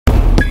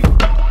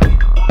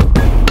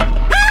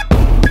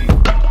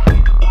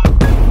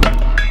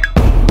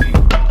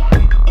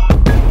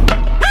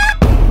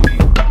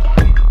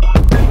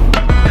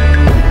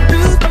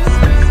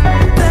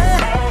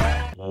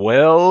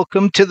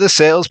Welcome to the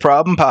Sales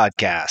Problem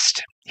Podcast.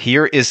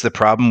 Here is the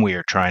problem we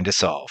are trying to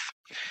solve.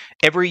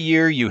 Every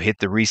year you hit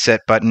the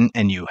reset button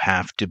and you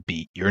have to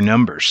beat your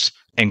numbers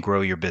and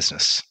grow your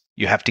business.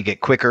 You have to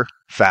get quicker,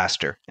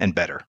 faster, and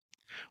better.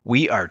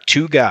 We are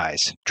two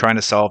guys trying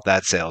to solve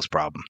that sales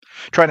problem,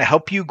 trying to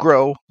help you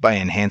grow by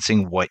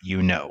enhancing what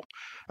you know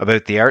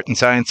about the art and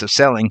science of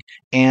selling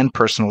and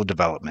personal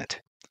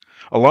development.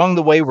 Along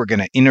the way, we're going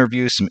to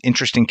interview some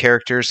interesting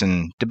characters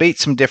and debate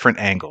some different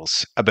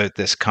angles about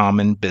this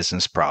common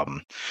business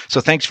problem. So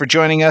thanks for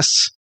joining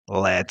us.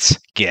 Let's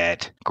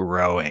get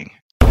growing.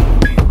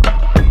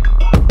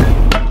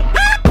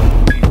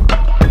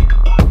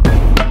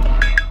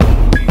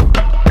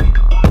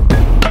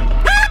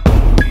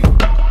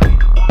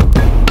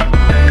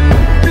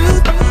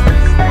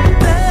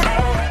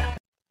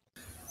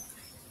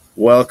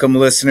 Welcome,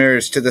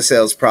 listeners, to the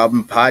Sales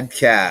Problem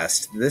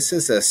Podcast. This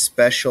is a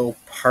special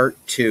part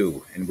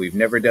 2, and we've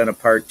never done a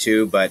part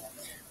 2, but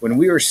when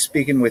we were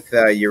speaking with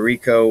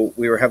Eurico,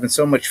 we were having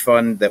so much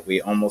fun that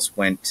we almost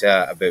went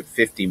about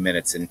 50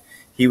 minutes, and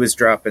he was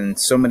dropping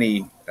so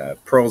many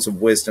pearls of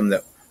wisdom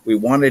that we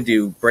wanted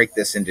to break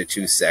this into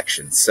 2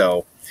 sections.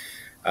 So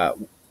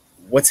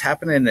what's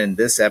happening in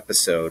this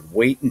episode,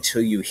 wait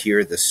until you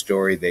hear the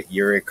story that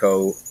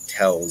Eurico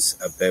tells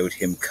about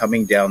him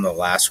coming down the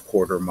last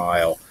quarter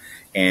mile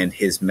and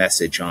his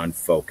message on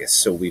focus.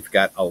 So we've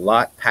got a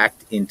lot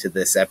packed into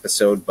this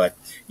episode, but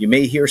you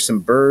may hear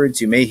some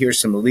birds, you may hear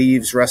some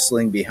leaves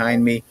rustling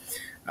behind me.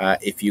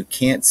 If you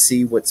can't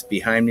see what's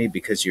behind me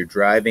because you're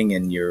driving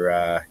and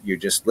you're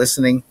just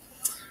listening,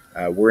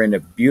 we're in a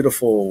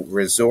beautiful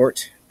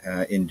resort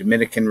in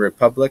Dominican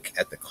Republic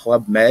at the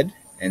Club Med.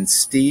 And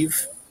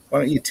Steve,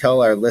 why don't you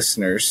tell our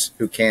listeners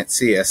who can't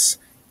see us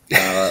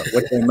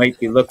what they might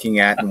be looking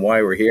at and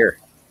why we're here?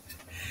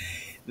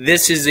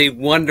 This is a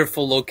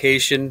wonderful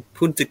location,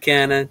 Punta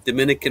Cana,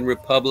 Dominican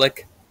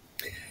Republic.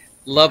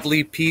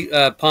 Lovely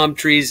palm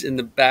trees in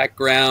the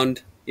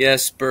background.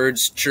 Yes,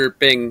 birds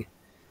chirping.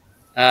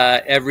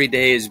 Every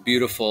day is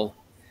beautiful.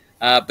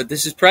 But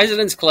this is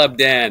President's Club,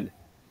 Dan.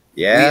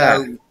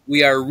 Yeah.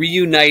 We are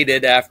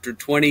reunited after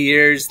 20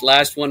 years.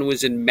 Last one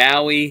was in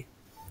Maui,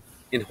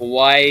 in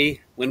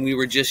Hawaii, when we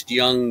were just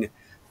young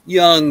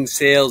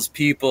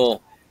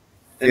salespeople.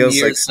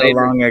 Feels like so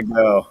long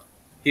ago.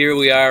 Here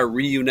we are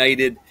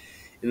reunited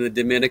in the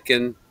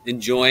Dominican,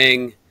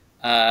 enjoying,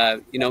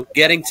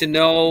 getting to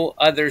know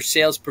other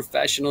sales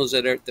professionals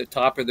that are at the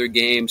top of their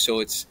game. So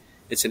it's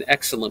an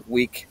excellent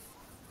week.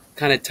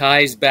 Kind of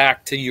ties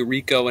back to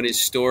Eurico and his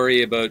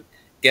story about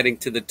getting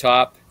to the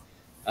top.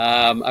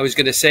 I was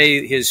going to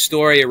say his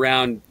story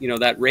around,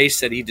 that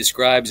race that he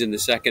describes in the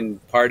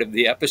second part of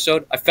the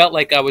episode. I felt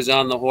like I was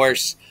on the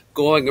horse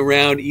going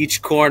around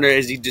each corner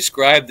as he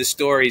described the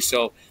story.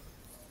 So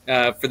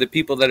for the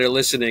people that are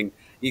listening,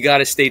 you got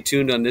to stay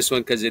tuned on this one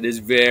because it is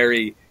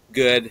very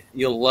good.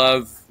 You'll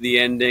love the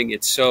ending.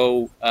 It's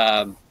so,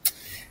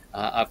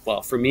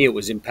 for me, it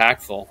was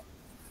impactful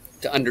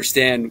to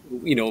understand,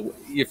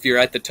 if you're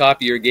at the top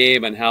of your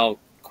game and how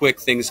quick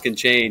things can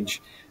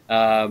change.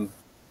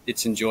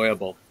 It's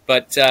enjoyable.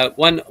 But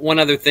one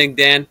other thing,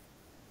 Dan.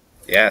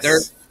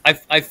 Yes.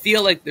 I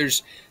feel like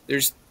there's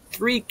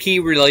 3 key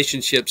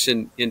relationships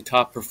in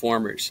top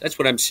performers. That's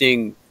what I'm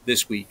seeing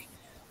this week.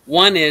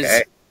 One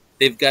is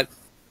they've got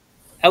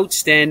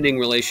outstanding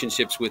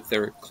relationships with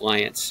their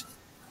clients.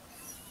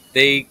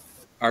 They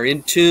are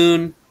in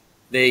tune.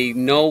 They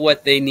know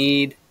what they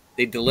need.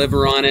 They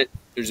deliver on it.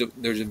 There's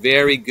a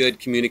very good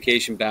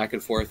communication back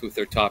and forth with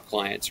their top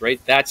clients,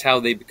 right? That's how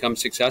they become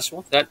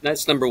successful.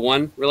 That's number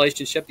one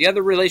relationship. The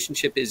other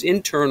relationship is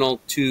internal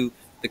to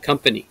the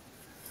company.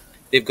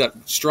 They've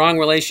got strong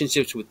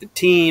relationships with the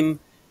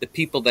team, the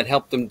people that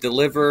help them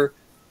deliver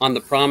on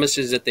the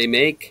promises that they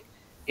make,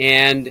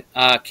 and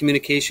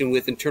communication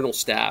with internal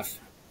staff,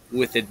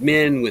 with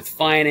admin, with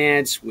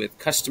finance, with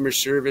customer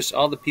service,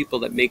 all the people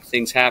that make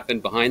things happen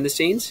behind the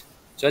scenes.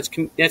 So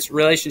that's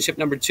relationship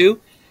number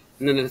 2.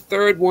 And then the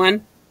third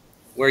one,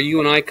 where you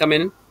and I come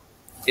in,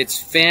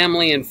 it's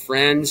family and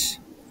friends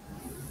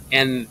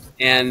and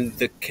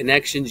the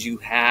connections you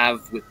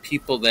have with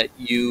people that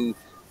you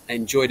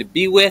enjoy to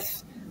be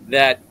with,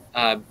 that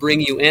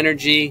bring you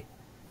energy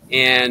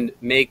and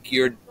make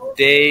your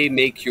day,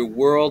 make your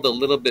world a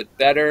little bit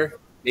better,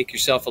 make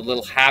yourself a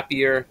little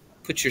happier,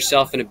 put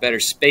yourself in a better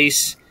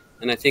space.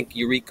 And I think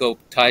Eurico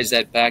ties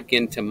that back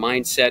into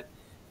mindset.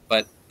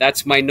 But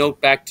that's my note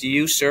back to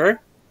you, sir.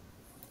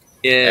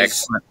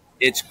 Excellent.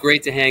 It's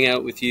great to hang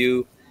out with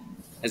you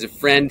as a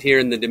friend here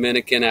in the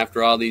Dominican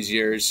after all these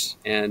years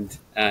and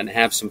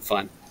have some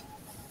fun.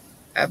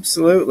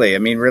 Absolutely. I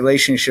mean,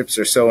 relationships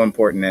are so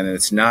important, and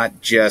it's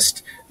not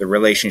just the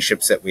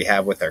relationships that we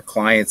have with our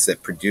clients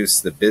that produce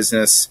the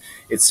business.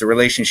 It's the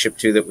relationship,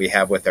 too, that we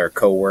have with our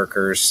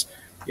coworkers.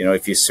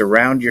 If you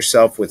surround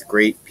yourself with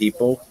great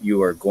people,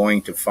 you are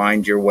going to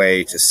find your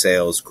way to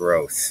sales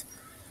growth.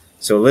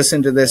 So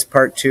listen to this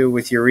part 2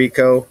 with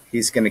Eurico.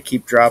 He's going to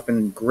keep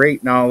dropping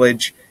great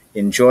knowledge.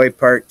 Enjoy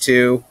part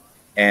 2.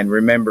 And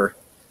remember,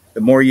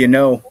 the more you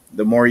know,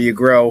 the more you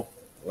grow.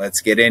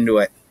 Let's get into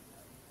it.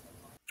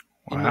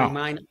 in my Wow.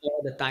 mind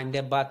all the time,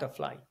 that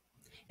butterfly.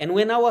 And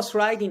when I was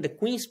riding the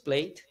Queen's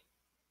Plate,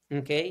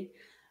 okay,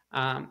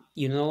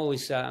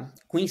 is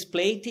Queen's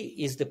Plate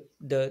is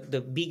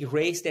the big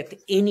race that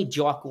any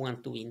jock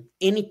want to win,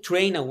 any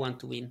trainer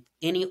want to win,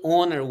 any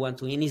owner want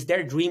to win. It's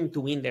their dream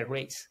to win their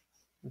race,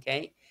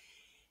 okay.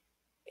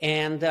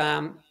 And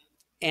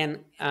and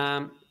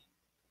um,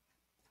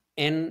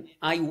 and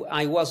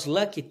I was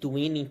lucky to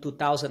win in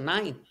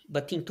 2009,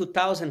 but in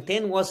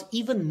 2010 was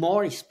even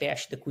more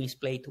special, the Queen's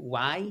Plate.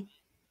 Why?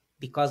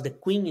 Because the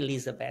Queen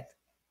Elizabeth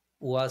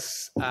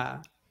was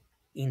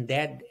in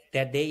that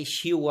day.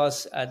 She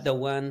was the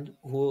one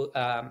who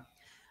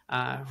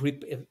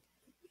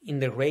in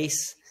the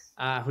race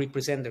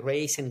represent the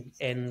race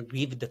and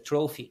give the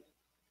trophy.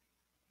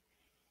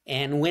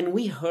 And when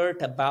we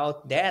heard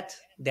about that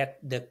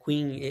the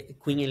Queen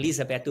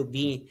Elizabeth will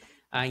be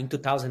in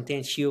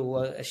 2010,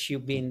 she'll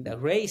be in the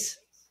race.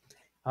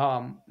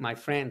 My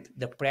friend,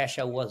 the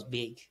pressure was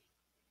big.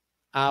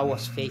 I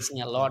was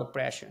facing a lot of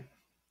pressure.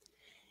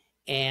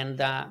 And,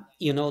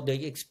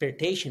 the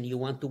expectation, you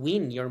want to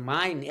win, your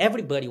mind,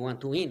 everybody want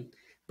to win,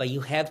 but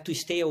you have to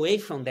stay away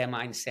from that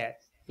mindset.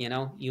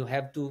 You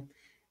have to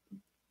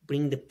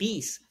bring the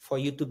peace for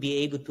you to be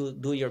able to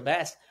do your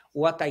best.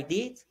 What I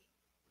did,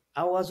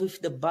 I was with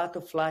the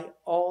butterfly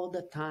all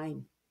the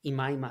time in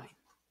my mind.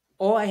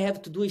 All I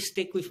have to do is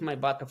stick with my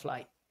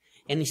butterfly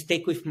and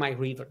stick with my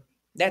river.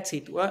 That's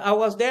it. Well, I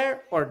was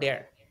there or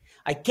there.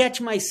 I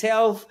catch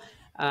myself,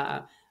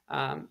 hold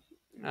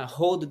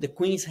the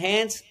Queen's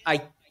hands.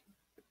 I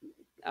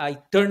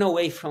turn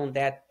away from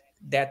that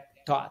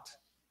thought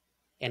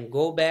and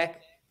go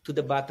back to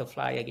the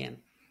butterfly again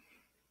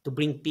to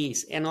bring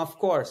peace. And of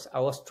course, I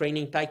was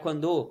training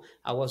Taekwondo.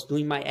 I was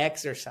doing my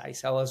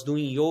exercise. I was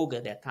doing yoga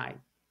that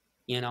time,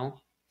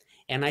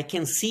 And I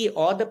can see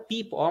all the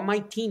people, all my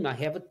team. I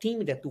have a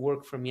team that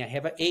work for me. I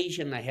have an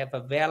Asian. I have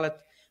a valet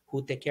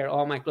who take care of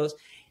all my clothes.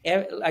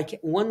 Like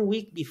 1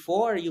 week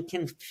before, you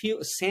can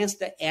sense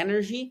the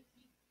energy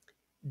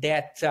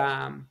that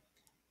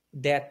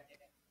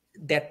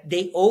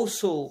they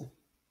also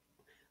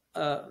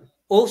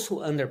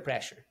under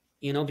pressure,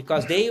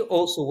 because they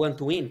also want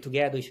to win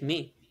together with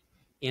me.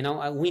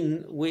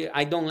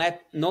 I don't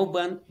let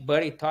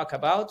nobody talk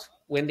about.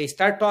 When they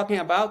start talking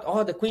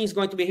about, the Queen is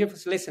going to be here,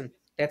 listen,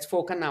 let's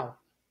focus now.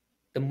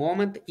 The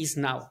moment is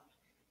now.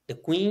 The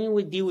Queen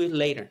will deal with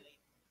later.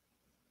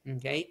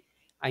 Okay?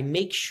 I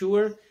make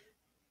sure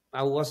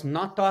I was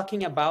not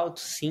talking about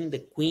seeing the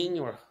Queen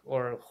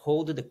or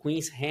hold the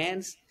Queen's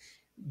hands.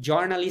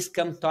 Journalists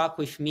come talk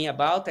with me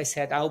about, I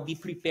said, I'll be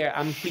prepared.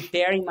 I'm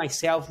preparing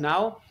myself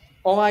now.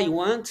 All I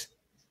want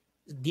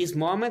this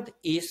moment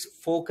is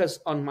focus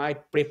on my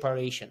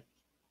preparation.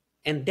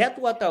 And that's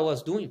what I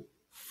was doing.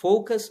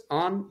 Focus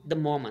on the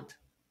moment,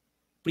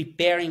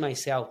 preparing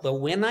myself. But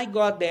when I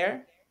got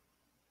there,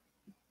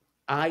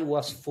 I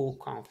was full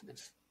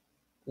confidence.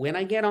 When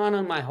I get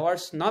on my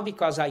horse, not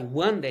because I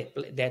won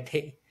that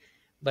day,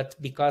 but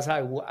because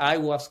I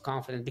was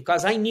confident,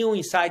 because I knew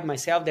inside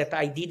myself that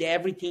I did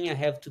everything I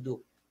have to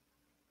do.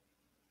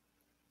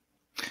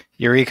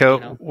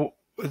 Eurico,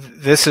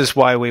 this is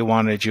why we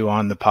wanted you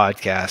on the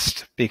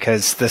podcast,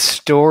 because the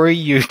story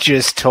you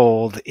just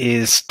told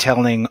is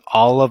telling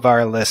all of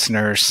our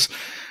listeners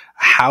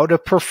how to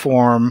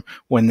perform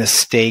when the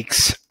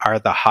stakes are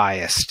the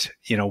highest.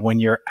 When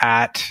you're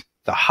at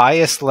the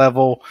highest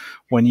level,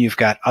 when you've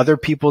got other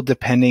people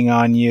depending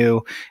on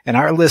you. And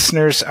our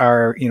listeners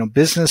are,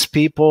 business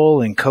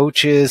people and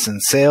coaches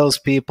and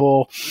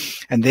salespeople,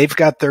 and they've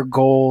got their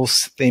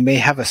goals. They may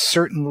have a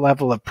certain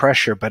level of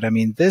pressure, but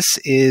this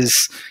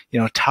is,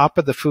 top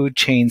of the food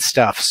chain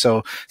stuff.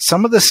 So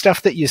some of the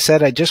stuff that you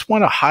said, I just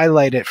want to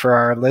highlight it for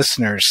our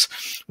listeners.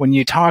 When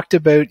you talked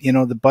about,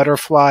 the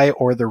butterfly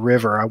or the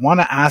river, I want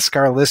to ask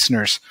our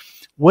listeners,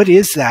 what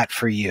is that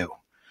for you?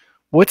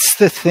 What's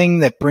the thing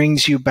that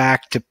brings you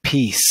back to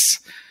peace?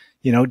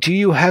 Do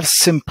you have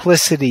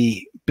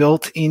simplicity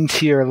built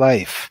into your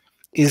life?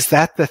 Is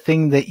that the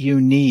thing that you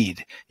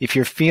need? If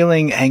you're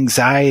feeling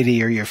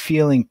anxiety or you're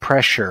feeling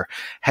pressure,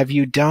 have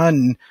you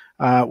done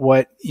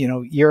what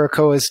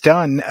Eurico has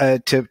done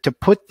to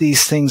put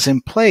these things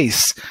in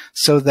place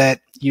so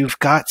that you've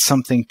got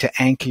something to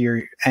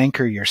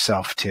anchor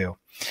yourself to?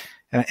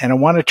 And I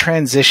want to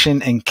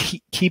transition and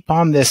keep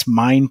on this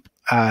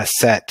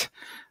mindset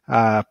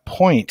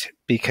point,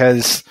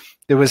 because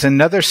there was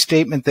another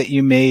statement that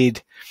you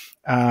made,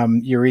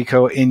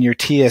 Eurico, in your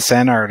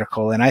TSN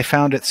article, and I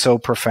found it so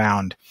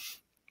profound.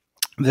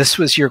 This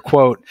was your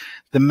quote: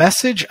 "The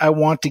message I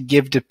want to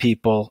give to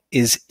people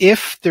is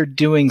if they're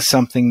doing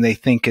something they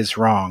think is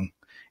wrong,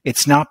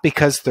 it's not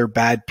because they're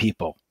bad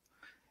people.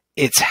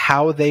 It's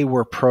how they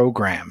were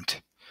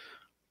programmed.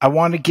 I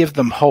want to give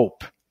them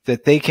hope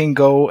that they can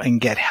go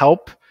and get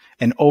help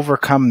and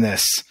overcome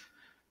this.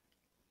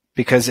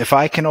 Because if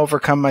I can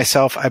overcome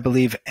myself, I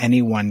believe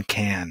anyone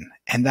can."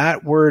 And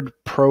that word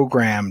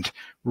programmed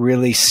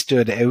really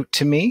stood out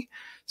to me.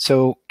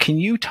 So can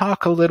you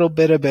talk a little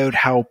bit about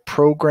how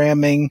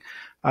programming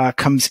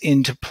comes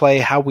into play,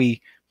 how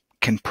we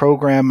can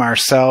program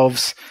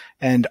ourselves,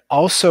 and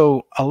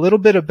also a little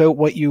bit about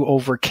what you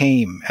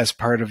overcame as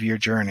part of your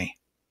journey.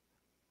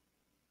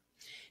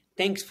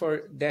 Thanks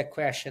for that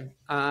question.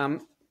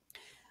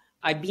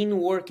 I've been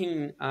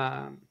working,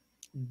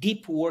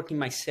 deep working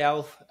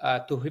myself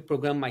to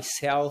reprogram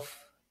myself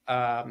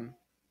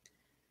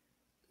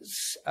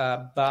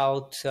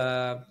about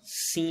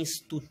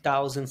since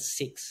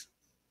 2006.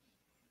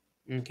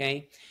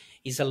 Okay,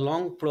 it's a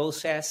long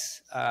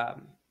process.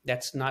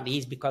 That's not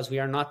easy because we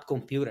are not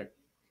computer.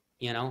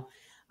 You know,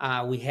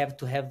 we have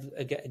to have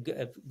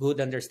a good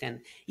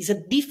understanding. It's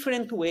a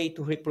different way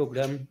to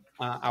reprogram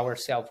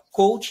ourselves.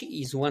 Coach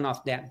is one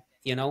of them.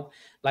 You know,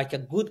 like a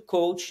good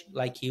coach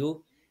like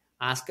you,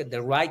 ask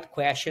the right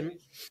question,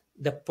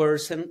 the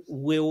person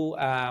will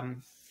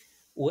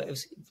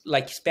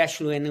like,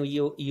 especially when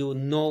you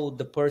know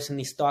the person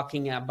is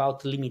talking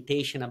about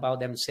limitation about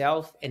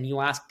themselves, and you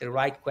ask the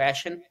right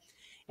question,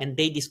 and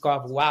they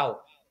discover,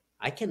 wow,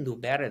 I can do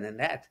better than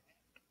that.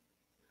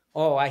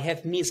 Oh, I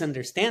have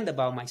misunderstood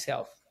about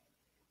myself.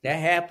 That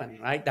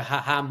happened, right? The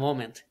haha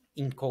moment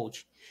in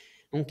coach.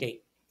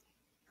 Okay.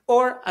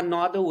 Or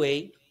another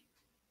way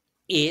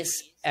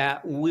is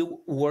we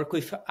work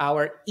with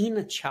our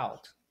inner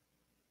child.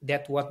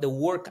 That's what the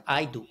work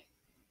I do.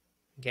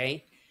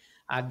 Okay.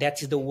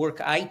 That is the work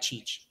I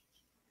teach.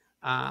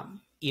 I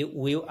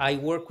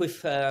work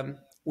with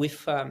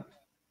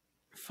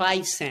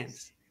five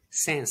sense,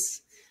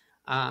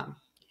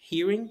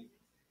 hearing,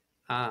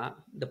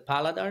 the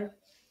pallidar,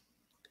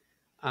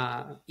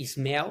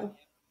 smell,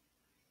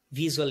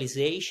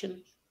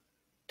 visualization,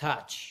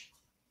 touch,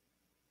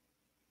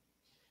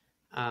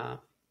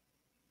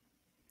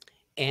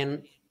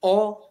 and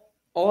all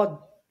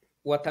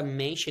what I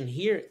mentioned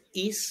here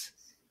is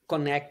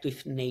connect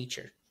with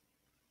nature.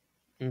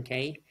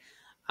 Okay,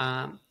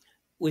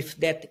 with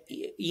that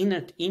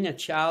inner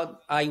child,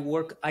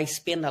 I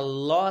spend a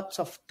lot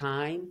of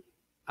time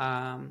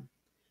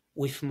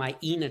with my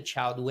inner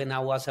child when I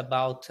was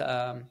about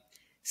 6-7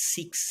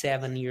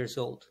 years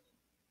old.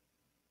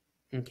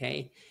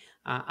 Okay,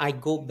 I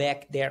go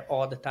back there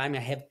all the time. I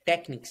have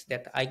techniques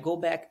that I go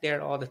back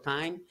there all the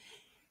time,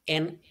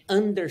 and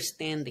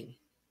understanding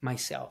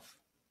myself.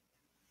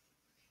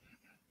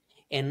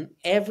 And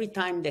every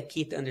time the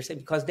kid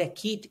understands, because the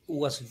kid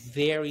was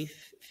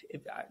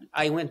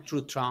I went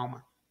through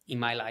trauma in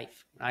my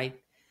life, right?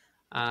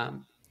 A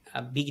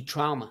big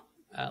trauma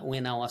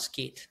when I was a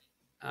kid.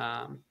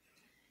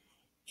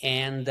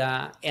 And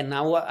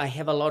now I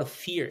have a lot of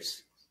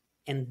fears.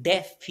 And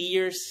that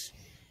fears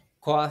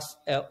cause,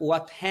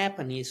 what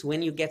happens is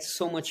when you get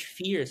so much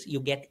fears,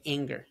 you get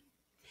anger.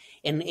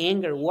 And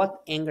anger,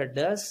 what anger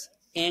does?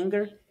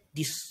 Anger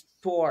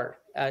distort,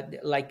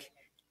 like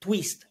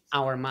twist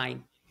our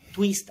mind,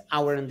 twist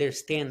our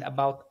understand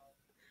about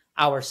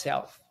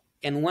ourselves.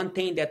 And one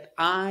thing that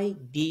I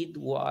did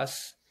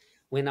was,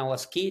 when I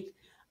was a kid,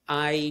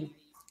 I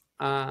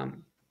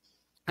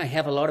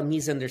have a lot of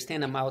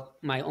misunderstanding about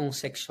my own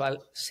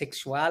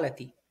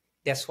sexuality.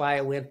 That's why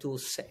I went to,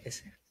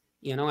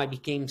 I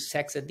became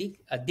sex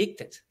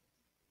addicted.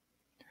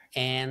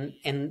 And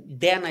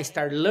then I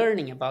started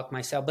learning about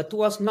myself. But it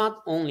was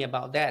not only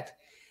about that.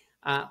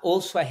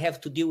 Also, I have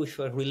to deal with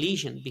a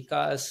religion,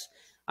 because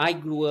I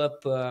grew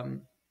up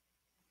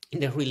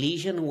in a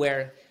religion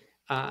where,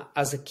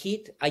 as a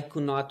kid, I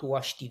could not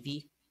watch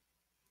TV.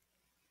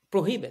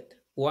 Prohibit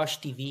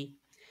watch TV.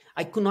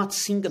 I could not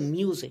sing the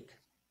music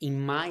in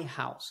my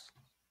house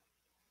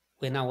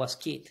when I was a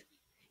kid.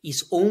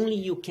 It's only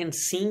you can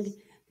sing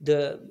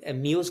the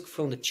music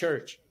from the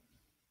church.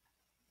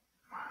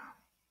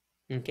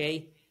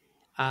 Okay,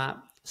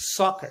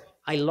 soccer.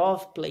 I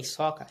love play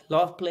soccer. I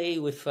love play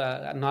with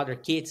another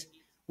kids.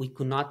 We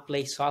could not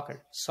play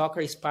soccer.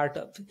 Soccer is part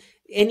of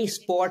any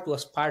sport,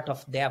 was part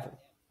of devil.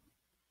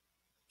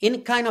 Any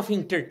kind of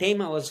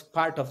entertainment was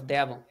part of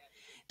devil.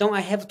 So I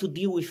have to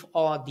deal with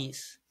all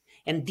this,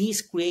 and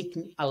this creates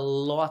a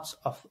lot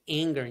of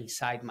anger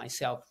inside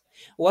myself.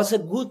 It was a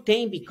good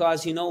thing,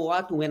 because you know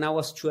what? When I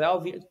was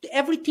 12,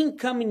 everything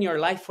come in your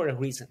life for a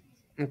reason.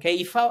 Okay,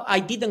 if I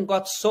didn't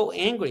got so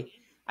angry,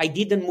 I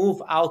didn't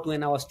move out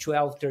when I was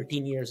 12,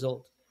 13 years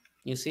old.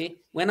 You see,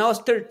 when I was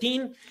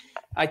 13,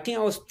 I think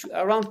I was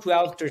around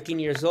 12, 13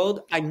 years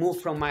old, I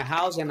moved from my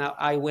house, and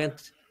I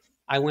went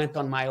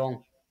on my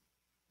own,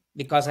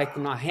 because I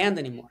could not handle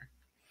anymore.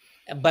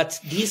 But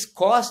this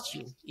cost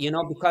you,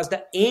 because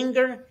the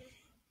anger,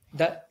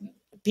 the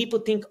people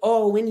think,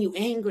 oh, when you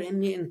angry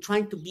and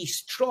trying to be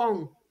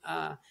strong,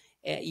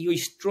 you're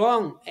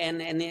strong,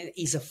 and it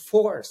is a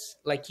force,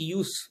 like you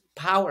use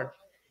power.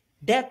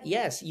 That,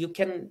 yes, you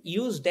can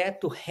use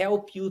that to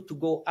help you to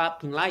go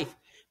up in life,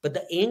 but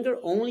the anger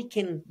only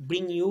can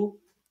bring you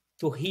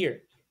to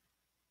here.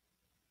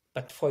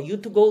 But for you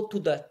to go to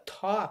the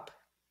top,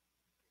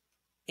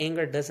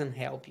 anger doesn't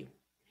help you.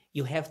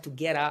 You have to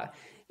get out,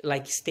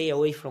 like stay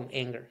away from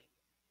anger.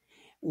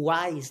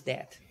 Why is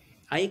that?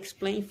 I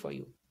explain for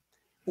you.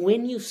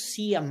 When you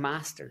see a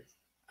master,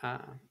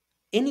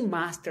 any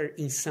master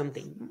in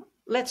something,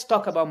 let's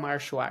talk about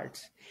martial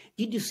arts.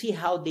 Did you see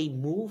how they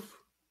move?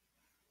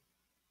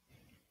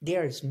 They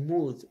are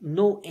smooth,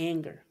 no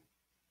anger,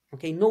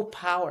 okay, no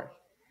power.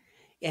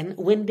 And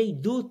when they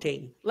do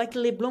things, like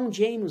LeBron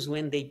James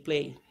when they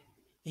play,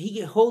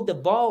 he hold the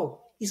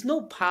ball. It's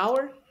no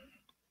power,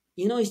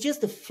 it's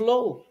just the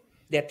flow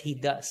that he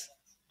does,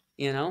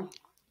 you know.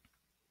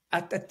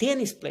 A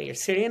tennis player,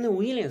 Serena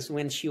Williams,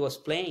 when she was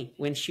playing,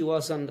 when she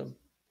was on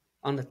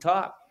the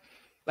top,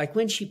 like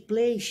when she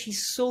plays,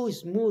 she's so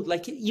smooth.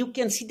 Like you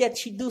can see that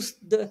she does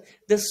the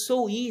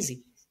so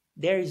easy.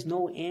 There is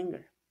no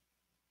anger,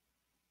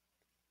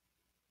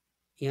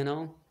 you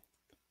know.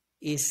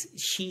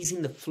 She's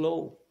in the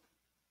flow.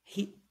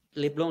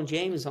 LeBron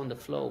James on the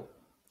flow.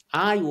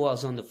 I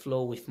was on the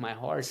flow with my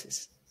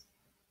horses.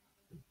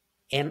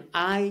 And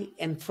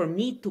for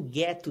me to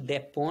get to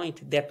that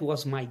point, that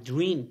was my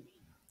dream.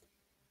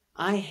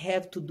 I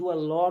have to do a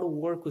lot of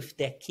work with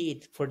that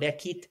kid,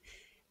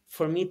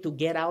 for me to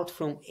get out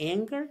from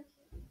anger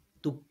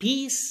to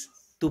peace,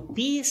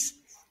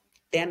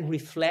 then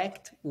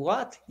reflect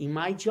what in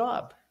my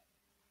job.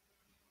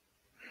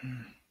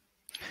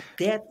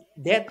 That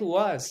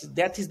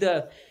is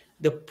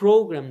the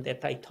program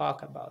that I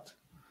talk about,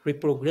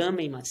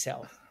 reprogramming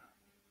myself.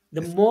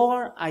 The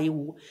more I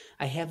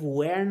have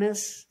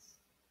awareness,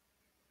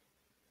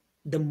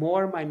 the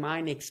more my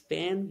mind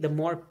expands, the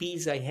more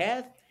peace I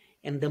have,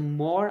 and the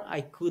more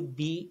I could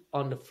be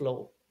on the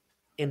flow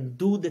and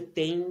do the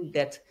thing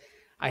that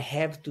I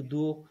have to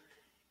do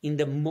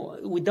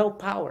without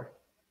power.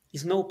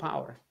 It's no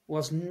power. It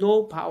was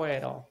no power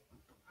at all.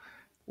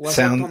 It was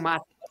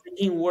automatic.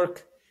 Everything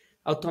worked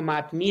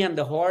automatic. Me and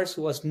the horse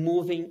was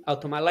moving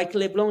automatic. Like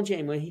LeBron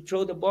James, when he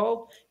throw the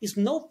ball, it's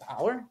no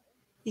power.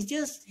 It's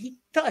just he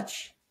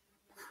touch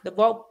the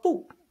ball,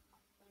 poof,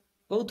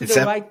 go to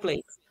the right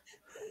place.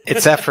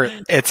 It's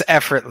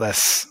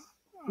effortless.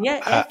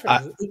 Yeah,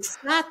 effortless.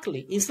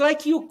 Exactly. It's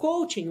like you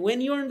coaching. When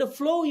you're in the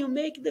flow, you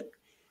make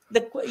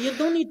you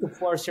don't need to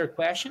force your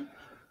question.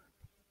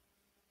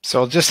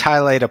 So I'll just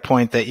highlight a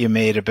point that you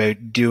made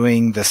about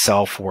doing the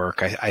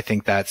self-work. I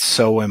think that's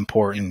so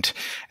important.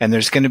 And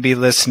there's going to be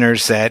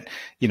listeners that,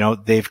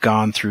 they've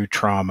gone through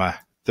trauma.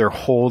 They're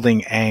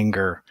holding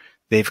anger.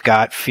 They've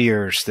got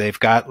fears. They've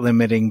got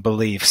limiting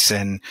beliefs.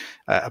 And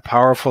a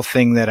powerful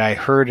thing that I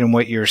heard in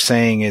what you're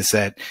saying is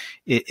that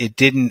it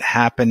didn't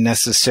happen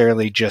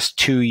necessarily just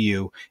to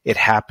you. It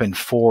happened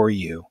for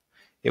you.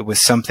 It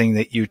was something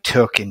that you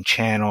took and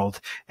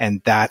channeled,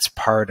 and that's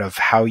part of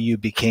how you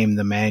became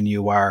the man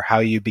you are, how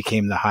you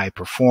became the high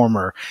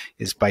performer,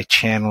 is by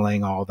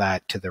channeling all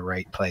that to the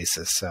right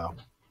places. So,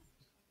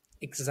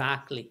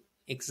 exactly.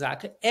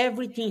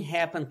 Everything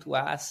happened to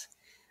us.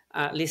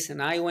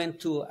 Listen, I went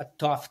to a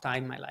tough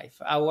time in my life.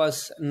 I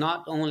was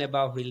not only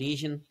about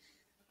religion,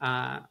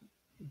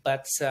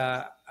 but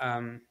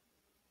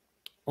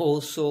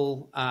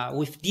also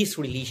with this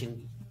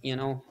religion.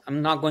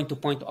 I'm not going to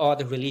point all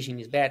the religion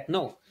is bad.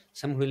 No,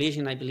 some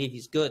religion I believe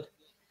is good.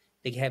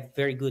 They have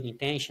very good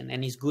intention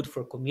and is good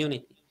for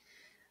community.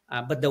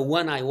 But the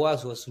one I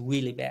was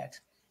really bad.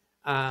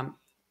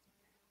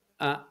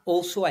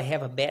 Also, I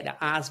have a bad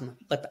asthma.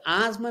 But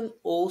asthma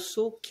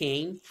also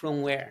came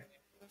from where?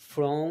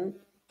 From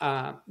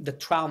the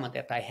trauma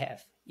that I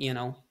have,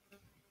 the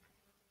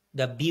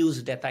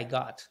abuse that I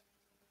got.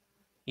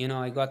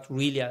 I got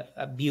really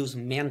abused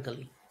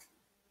mentally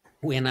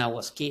when I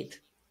was a kid.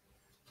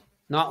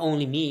 Not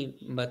only me,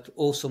 but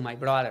also my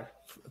brother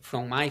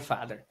from my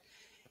father,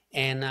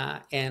 and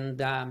I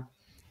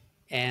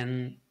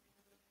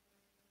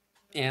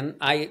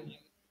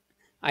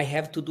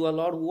have to do a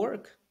lot of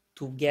work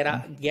to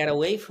get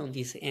away from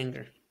this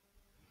anger,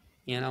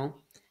 Well,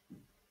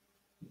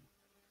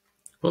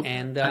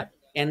 and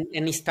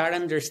start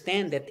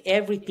understand that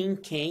everything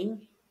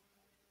came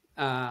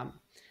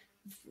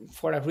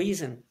for a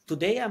reason.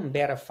 Today I'm a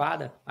better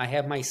father. I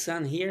have my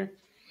son here,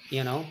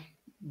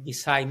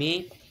 beside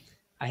me.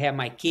 I have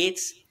my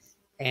kids,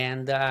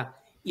 and I'm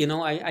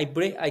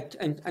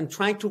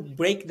trying to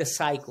break the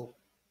cycle,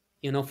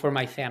 for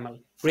my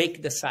family.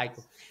 Break the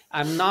cycle.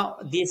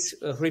 This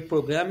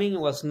reprogramming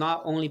was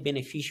not only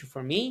beneficial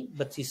for me,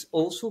 but it's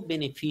also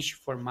beneficial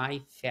for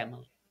my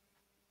family.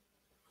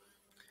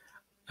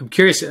 I'm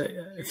curious.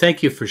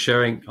 Thank you for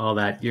sharing all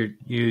that.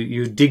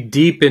 You dig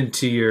deep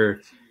into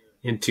your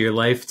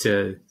life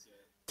to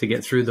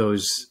get through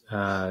those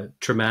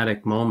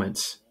traumatic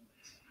moments.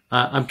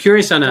 I'm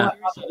curious on a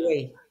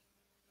way.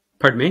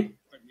 Pardon me?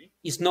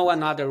 It's no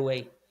another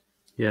way.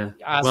 Yeah.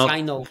 I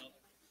know.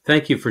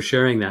 Thank you for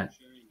sharing that.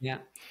 Yeah.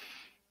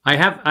 I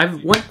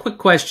have one quick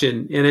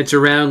question, and it's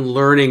around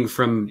learning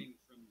from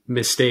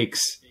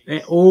mistakes.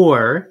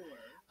 Or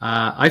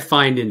I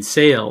find in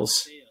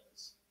sales,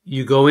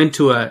 you go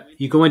into a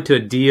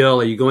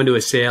deal or you go into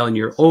a sale and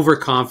you're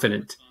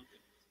overconfident.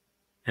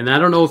 And I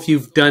don't know if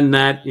you've done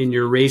that in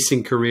your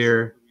racing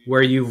career,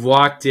 where you've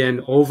walked in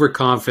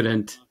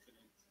overconfident.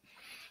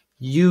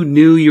 You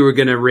knew you were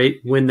going to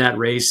win that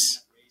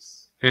race,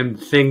 and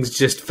things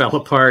just fell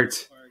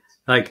apart.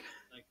 Like,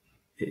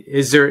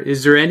 is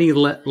there any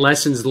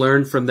lessons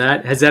learned from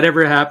that? Has that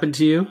ever happened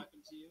to you?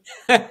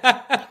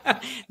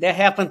 That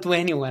happened to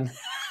anyone.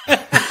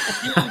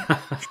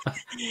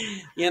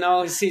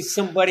 See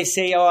somebody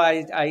say,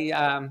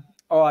 "Oh,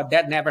 oh,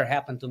 that never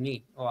happened to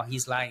me," or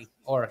he's lying,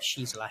 or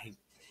she's lying,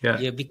 Yeah.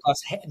 yeah,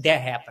 because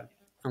that happened.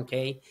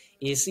 Okay,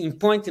 it's in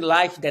point in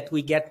life that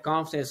we get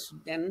confidence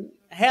and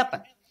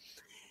happen.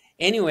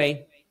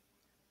 Anyway,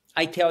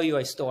 I tell you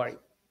a story.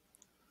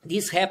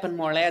 This happened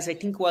more or less, I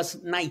think it was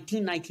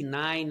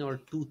 1999 or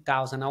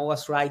 2000. I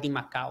was riding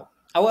Macau.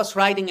 I was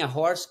riding a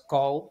horse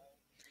called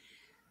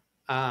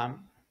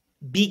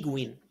Big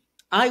Win.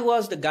 I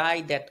was the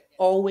guy that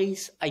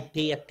always I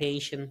pay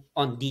attention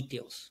on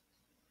details.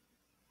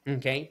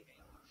 Okay.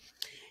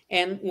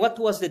 And what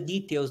was the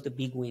details, the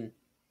Big Win?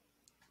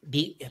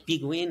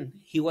 Big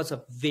Win, he was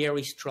a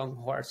very strong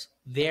horse,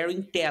 very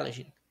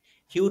intelligent.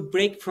 He would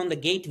break from the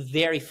gate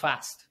very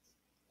fast.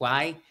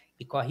 Why?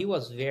 Because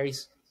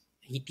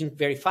he think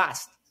very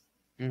fast.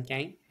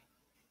 Okay.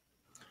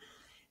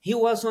 He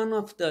was one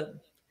of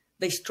the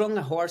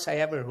strongest horse I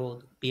ever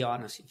rode, be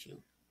honest with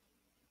you.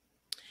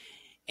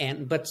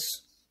 And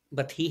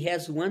but he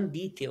has one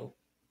detail,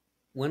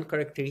 one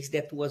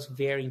characteristic that was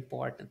very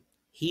important.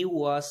 He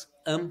was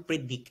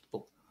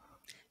unpredictable.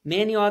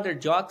 Many other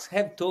jocks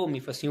have told me,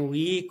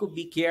 Rico,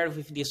 be careful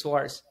with this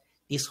horse.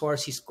 This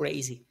horse is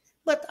crazy.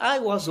 But I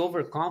was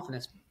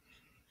overconfident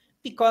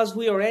because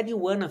we already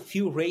won a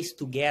few races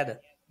together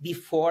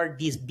before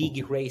this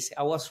big race.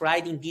 I was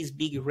riding this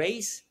big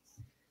race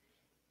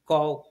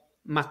called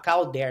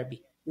Macau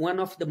Derby, one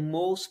of the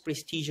most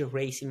prestigious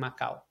races in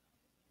Macau.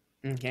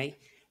 Okay.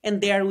 And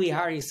there we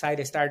are inside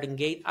the starting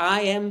gate.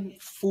 I am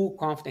full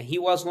confident. He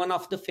was one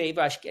of the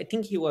favorites. I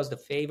think he was the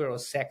favorite or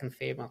second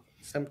favorite,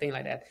 something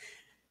like that.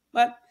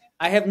 But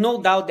I have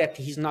no doubt that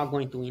he's not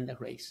going to win the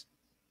race.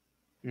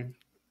 And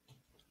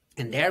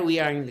there we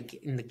are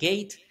in the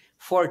gate,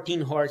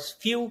 14 horse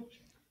field,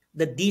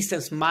 the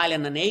distance 1.8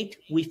 miles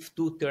with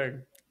 2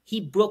 turns.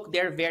 He broke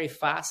there very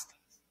fast.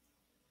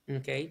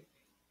 Okay.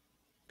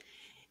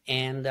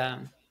 And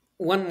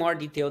one more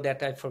detail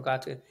that I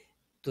forgot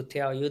to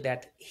tell you,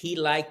 that he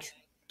liked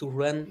to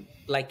run,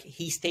 like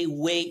he stay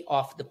way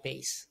off the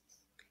pace.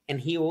 And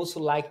he also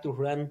liked to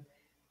run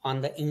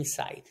on the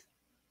inside,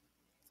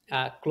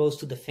 close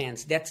to the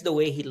fence. That's the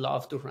way he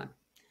loved to run.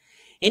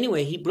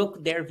 Anyway, he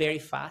broke there very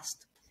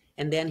fast.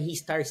 And then he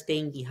started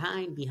staying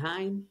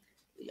behind.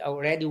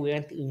 Already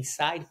went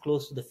inside,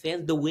 close to the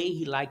fence, the way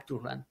he liked to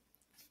run.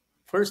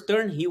 First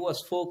turn, he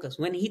was focused.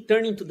 When he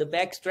turned into the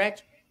back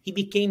stretch, he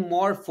became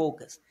more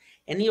focused.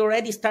 And he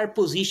already started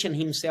positioning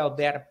himself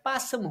better.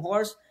 Passed some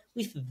horse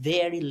with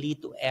very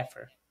little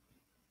effort.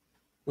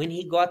 When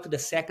he got to the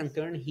second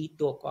turn, he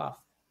took off.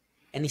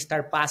 And he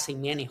started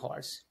passing many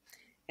horses.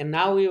 And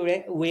now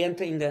we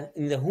enter in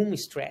the home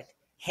stretch,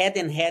 head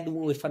and head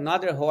with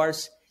another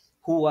horse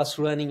who was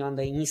running on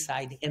the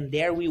inside. And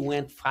there we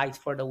went fight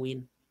for the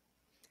win.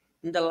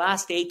 In the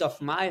last 8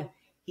 of mile,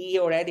 he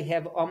already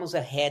have almost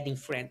a head in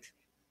front.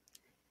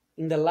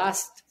 In the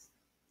last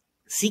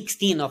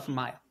 16 of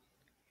mile,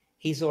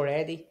 he's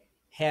already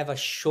have a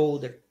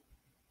shoulder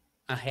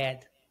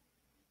ahead.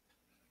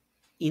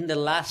 In the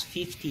last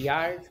 50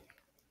 yards,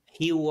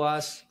 he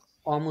was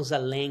almost a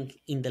length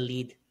in the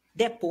lead.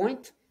 That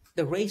point,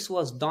 the race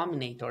was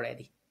dominate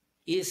already.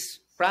 Is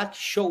practice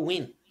show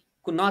win.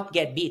 Could not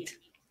get beat.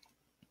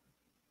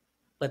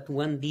 But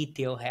one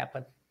detail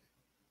happened.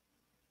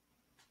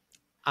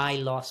 I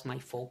lost my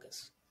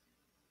focus.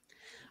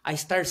 I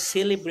started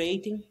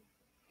celebrating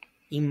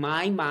in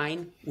my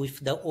mind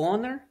with the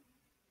owner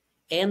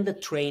and the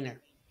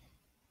trainer.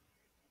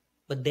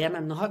 But then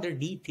another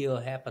detail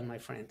happened, my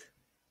friend.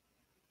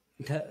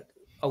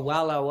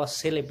 While I was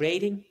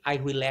celebrating, I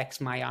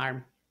relaxed my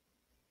arm.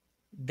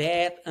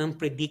 That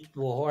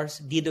unpredictable horse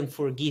didn't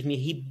forgive me.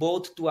 He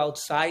bolted to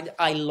outside.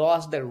 I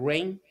lost the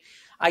rein.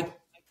 I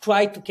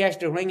tried to catch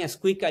the rein as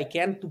quick as I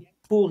can to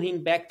pull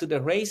him back to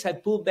the race. I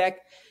pulled back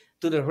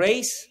to the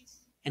race,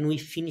 and we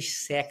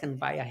finished second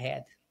by a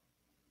head.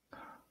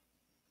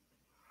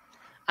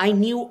 I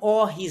knew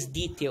all his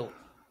detail,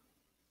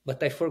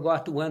 but I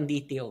forgot one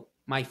detail,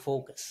 my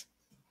focus.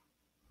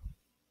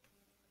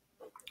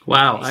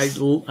 Wow,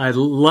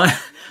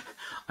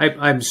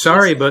 I'm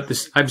sorry about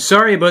this. I'm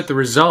sorry about the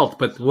result,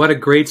 but what a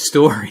great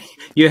story!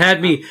 You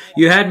had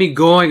me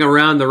going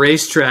around the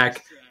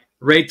racetrack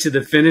right to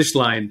the finish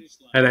line,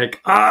 and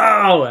like,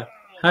 oh,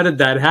 how did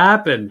that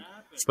happen?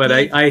 But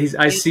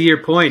I see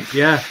your point.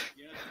 Yeah,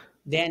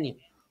 Daniel,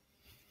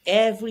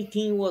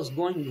 everything was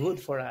going good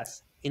for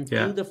us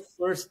until the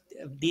first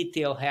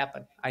detail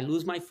happened. I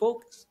lose my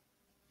focus.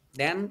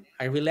 Then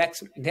I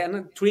relax. Then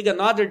I trigger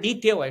another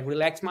detail. I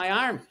relax my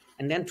arm.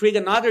 And then trigger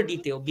another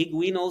detail. Big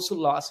Win also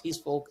lost his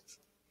focus.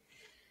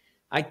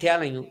 I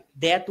telling you,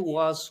 that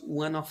was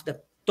one of the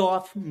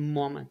tough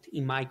moments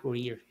in my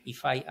career,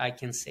 if I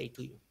can say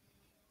to you.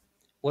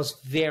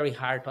 Was very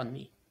hard on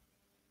me.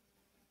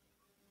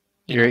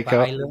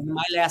 Eurico, I learned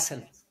my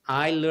lesson.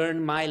 I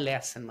learned my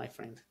lesson, my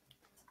friend.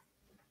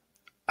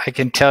 I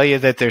can tell you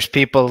that there's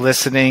people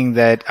listening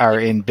that are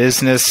in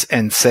business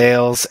and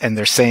sales, and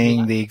they're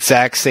saying the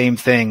exact same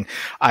thing.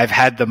 I've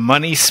had the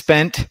money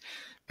spent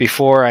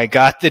before I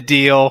got the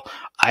deal.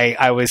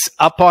 I was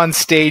up on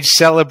stage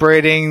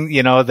celebrating,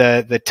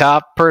 the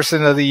top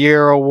person of the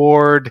year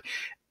award.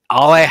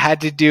 All I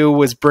had to do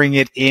was bring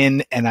it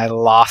in, and I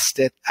lost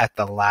it at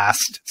the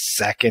last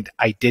second.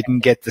 I didn't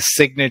get the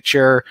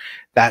signature.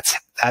 That's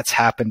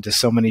happened to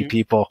so many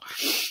people.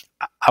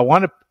 I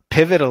want to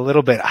pivot a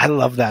little bit. I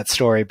love that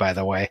story, by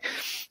the way.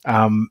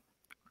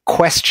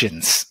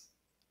 Questions.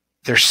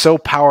 They're so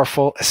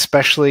powerful,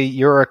 especially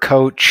you're a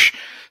coach.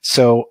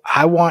 So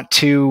I want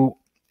to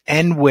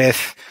end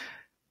with,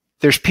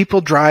 there's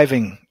people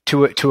driving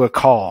to a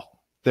call.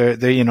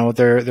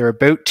 They're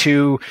about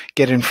to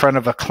get in front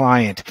of a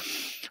client.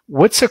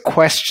 What's a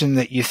question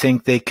that you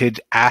think they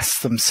could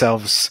ask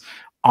themselves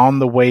on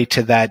the way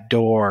to that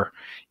door,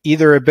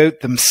 either about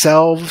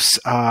themselves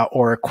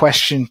or a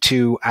question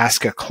to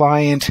ask a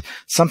client,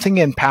 something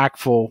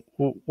impactful?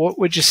 What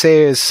would you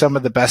say is some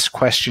of the best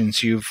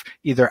questions you've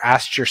either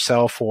asked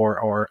yourself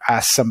or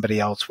asked somebody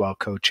else while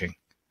coaching?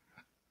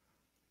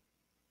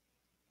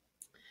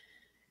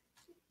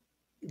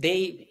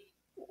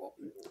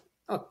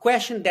 A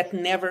question that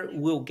never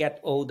will get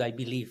old, I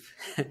believe.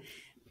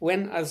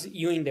 When as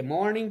you in the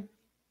morning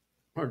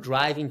or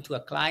driving to a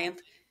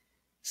client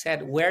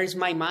said, where is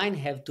my mind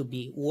have to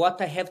be?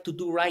 What I have to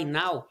do right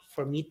now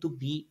for me to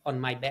be on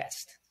my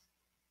best?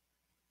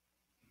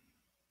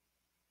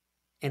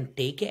 And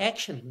take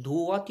action. Do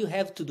what you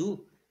have to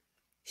do.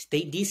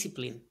 Stay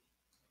disciplined.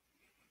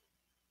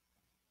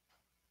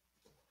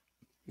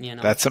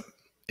 That's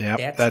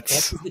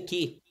the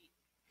key.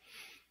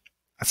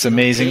 That's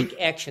amazing.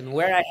 Take action.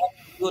 Where I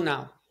have to do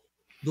now?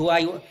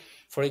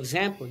 For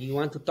example, you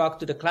want to talk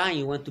to the client,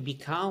 you want to be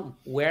calm.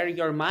 Where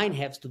your mind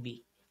has to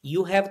be.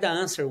 You have the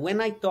answer. When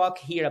I talk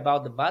here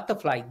about the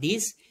butterfly,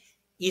 this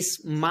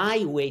is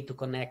my way to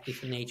connect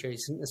with nature.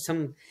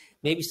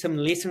 Maybe some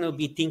listener will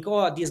be thinking,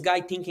 oh, this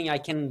guy thinking I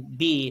can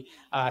be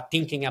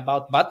thinking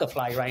about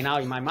butterfly right now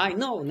in my mind.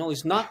 No,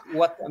 it's not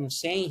what I'm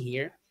saying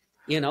here.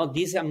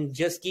 I'm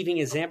just giving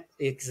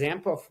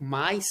example of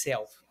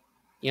myself,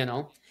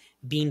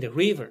 being the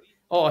river.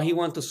 Oh, he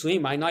want to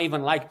swim. I not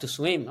even like to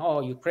swim.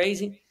 Oh, you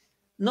crazy?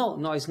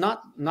 No, it's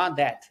not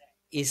that.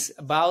 It's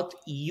about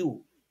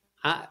you.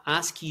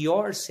 Ask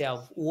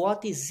yourself,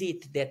 what is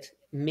it that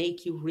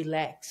make you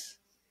relax,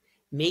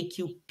 make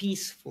you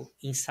peaceful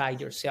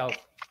inside yourself?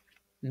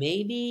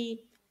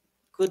 Maybe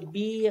could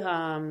be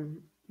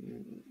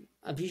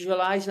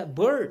visualize a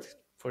bird,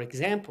 for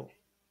example,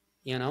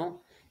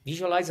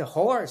 visualize a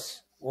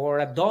horse or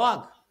a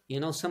dog.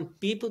 Some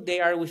people, they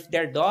are with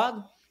their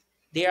dog,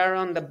 they are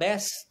on the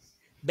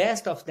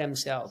best of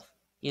themselves.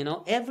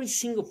 Every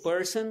single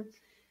person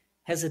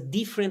has a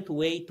different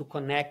way to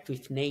connect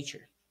with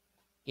nature,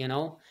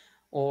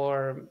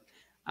 or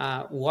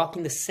walk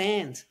in the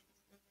sand,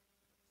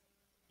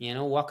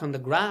 walk on the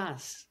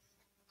grass,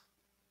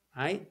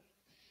 right?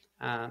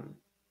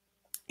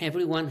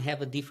 Everyone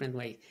have a different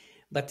way.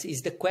 But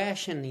the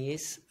question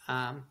is,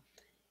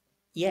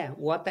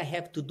 what I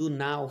have to do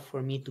now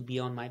for me to be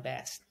on my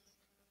best?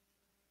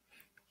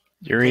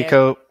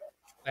 Eurico,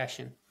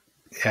 question.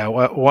 Yeah,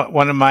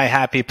 one of my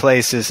happy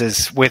places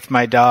is with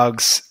my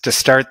dogs to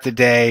start the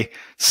day,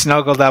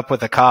 snuggled up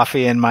with a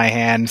coffee in my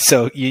hand.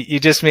 So you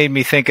just made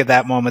me think of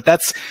that moment.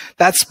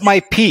 That's my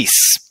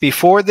peace.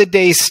 Before the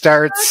day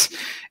starts,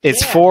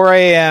 it's 4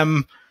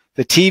 a.m.,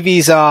 the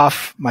TV's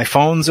off, my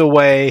phone's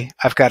away,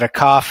 I've got a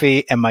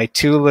coffee and my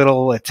 2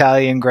 little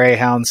Italian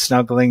greyhounds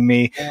snuggling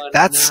me.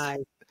 That's nice.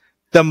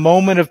 The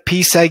moment of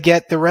peace I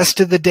get. The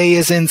rest of the day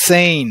is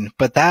insane,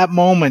 but that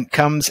moment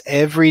comes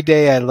every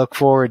day. I look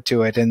forward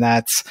to it, and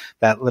that's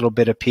that little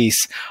bit of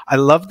peace. I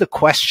love the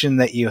question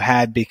that you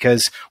had,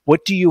 because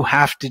what do you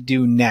have to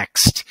do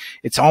next?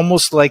 It's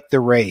almost like the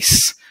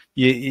race.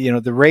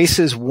 The race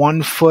is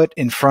 1 foot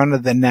in front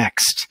of the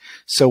next.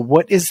 So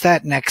what is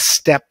that next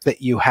step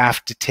that you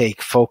have to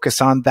take?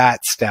 Focus on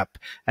that step,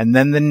 and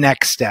then the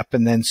next step,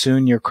 and then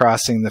soon you're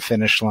crossing the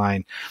finish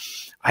line.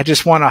 I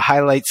just want to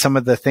highlight some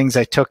of the things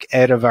I took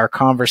out of our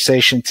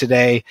conversation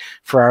today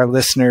for our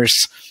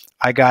listeners.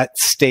 I got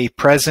stay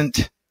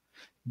present,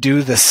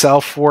 do the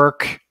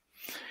self-work,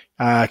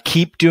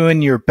 keep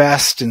doing your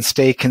best and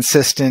stay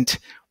consistent.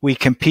 We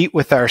compete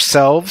with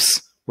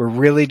ourselves. We're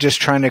really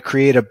just trying to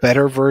create a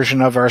better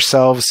version of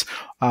ourselves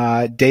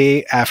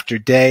day after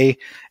day,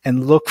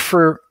 and look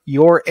for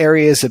your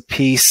areas of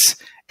peace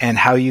and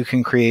how you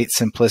can create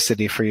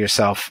simplicity for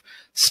yourself.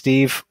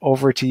 Steve,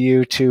 over to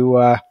you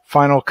to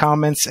final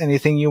comments.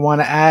 Anything you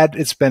want to add?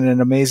 It's been an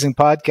amazing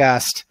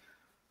podcast.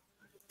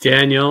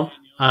 Daniel,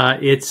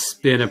 it's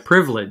been a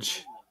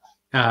privilege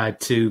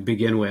to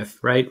begin with,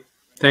 right?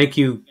 Thank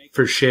you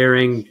for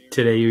sharing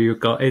today.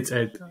 It's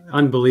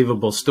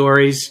unbelievable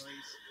stories.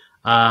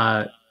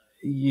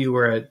 You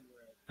were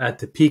at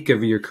the peak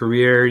of your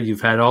career.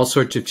 You've had all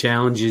sorts of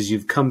challenges.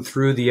 You've come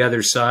through the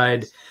other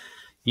side.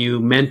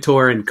 You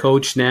mentor and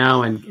coach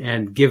now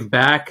and give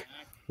back,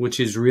 which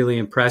is really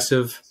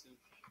impressive.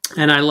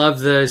 And I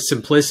love the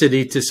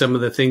simplicity to some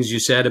of the things you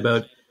said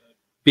about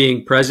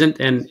being present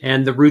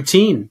and the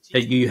routine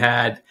that you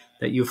had,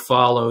 that you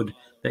followed,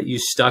 that you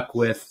stuck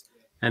with,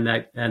 and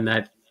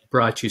that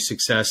brought you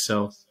success.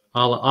 So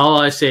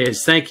all I say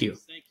is thank you.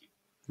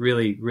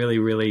 Really, really,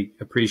 really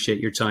appreciate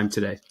your time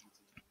today.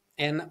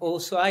 And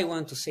also, I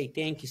want to say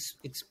thank you,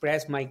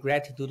 express my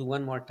gratitude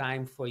one more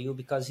time for you,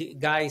 because you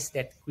guys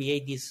that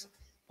create this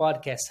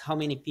podcast, how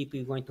many people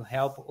you're going to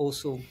help?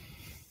 Also,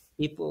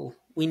 people,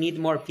 we need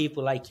more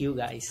people like you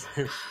guys.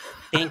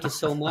 Thank you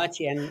so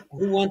much. And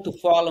who want to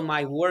follow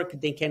my work,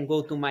 they can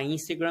go to my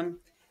Instagram,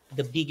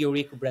 the Big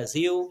Eurico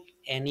Brazil.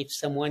 And if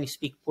someone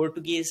speak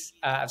Portuguese,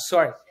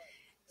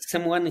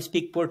 someone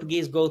speak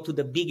Portuguese, go to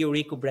the Big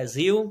Eurico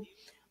Brazil.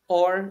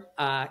 Or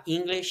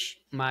English,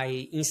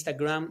 my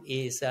Instagram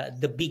is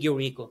the Big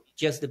Eurico,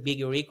 just the Big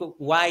Eurico.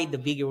 Why the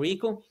Big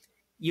Eurico?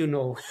 You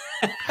know,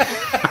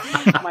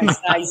 my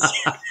size.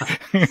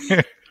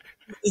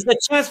 It's a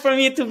chance for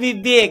me to be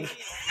big.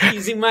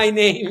 It's in my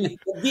name,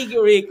 the Big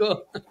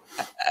Eurico.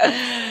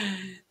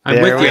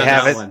 I'm with you on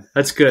that one.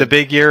 That's good. The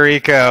Big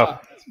Eurico.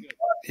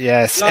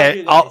 Yes.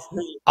 And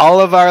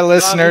all of our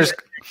listeners,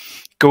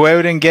 go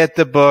out and get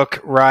the book,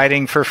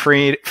 Riding for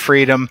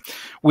Freedom.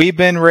 We've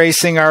been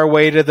racing our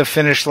way to the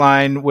finish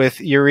line with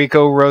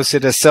Eurico Rosa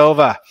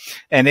DaSilva,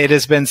 and it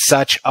has been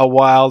such a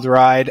wild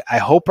ride. I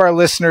hope our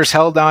listeners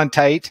held on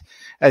tight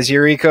as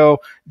Eurico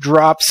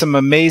dropped some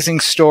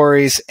amazing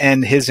stories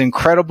and his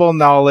incredible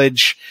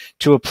knowledge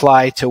to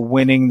apply to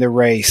winning the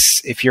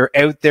race. If you're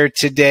out there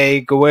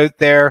today, go out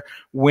there,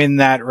 win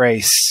that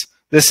race.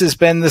 This has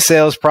been the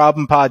Sales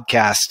Problem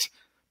Podcast.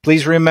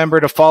 Please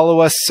remember to follow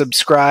us,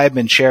 subscribe,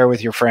 and share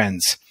with your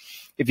friends.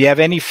 If you have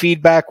any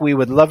feedback, we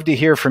would love to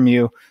hear from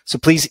you. So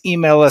please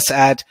email us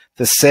at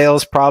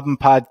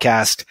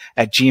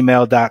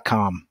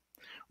thesalesproblempodcast@gmail.com.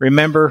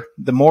 Remember,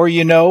 the more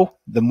you know,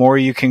 the more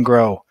you can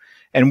grow.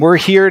 And we're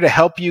here to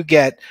help you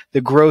get the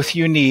growth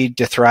you need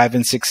to thrive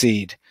and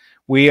succeed.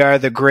 We are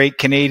the Great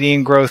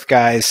Canadian Growth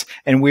Guys,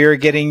 and we are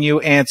getting you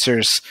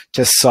answers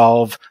to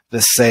solve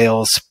the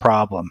sales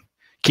problem.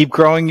 Keep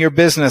growing your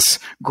business,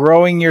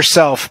 growing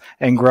yourself,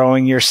 and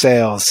growing your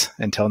sales.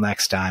 Until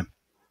next time.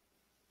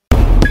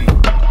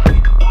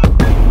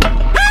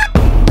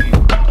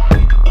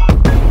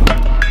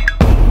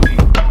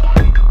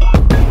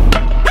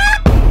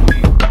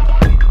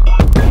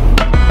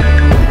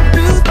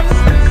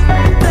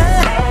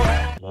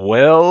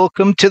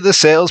 Welcome to the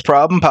Sales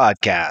Problem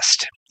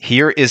Podcast.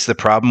 Here is the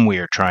problem we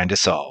are trying to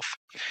solve.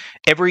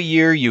 Every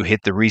year you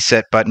hit the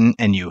reset button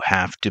and you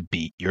have to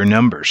beat your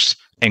numbers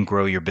and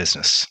grow your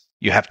business.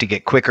 You have to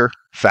get quicker,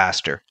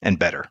 faster, and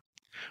better.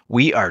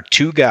 We are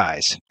two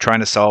guys trying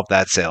to solve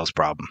that sales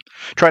problem,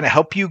 trying to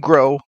help you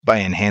grow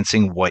by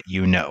enhancing what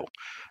you know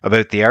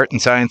about the art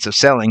and science of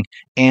selling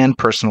and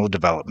personal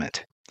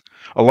development.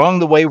 Along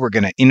the way, we're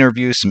going to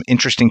interview some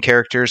interesting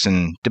characters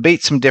and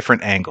debate some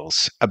different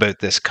angles about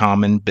this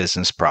common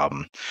business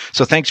problem.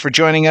 So thanks for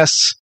joining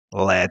us.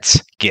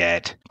 Let's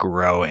get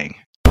growing.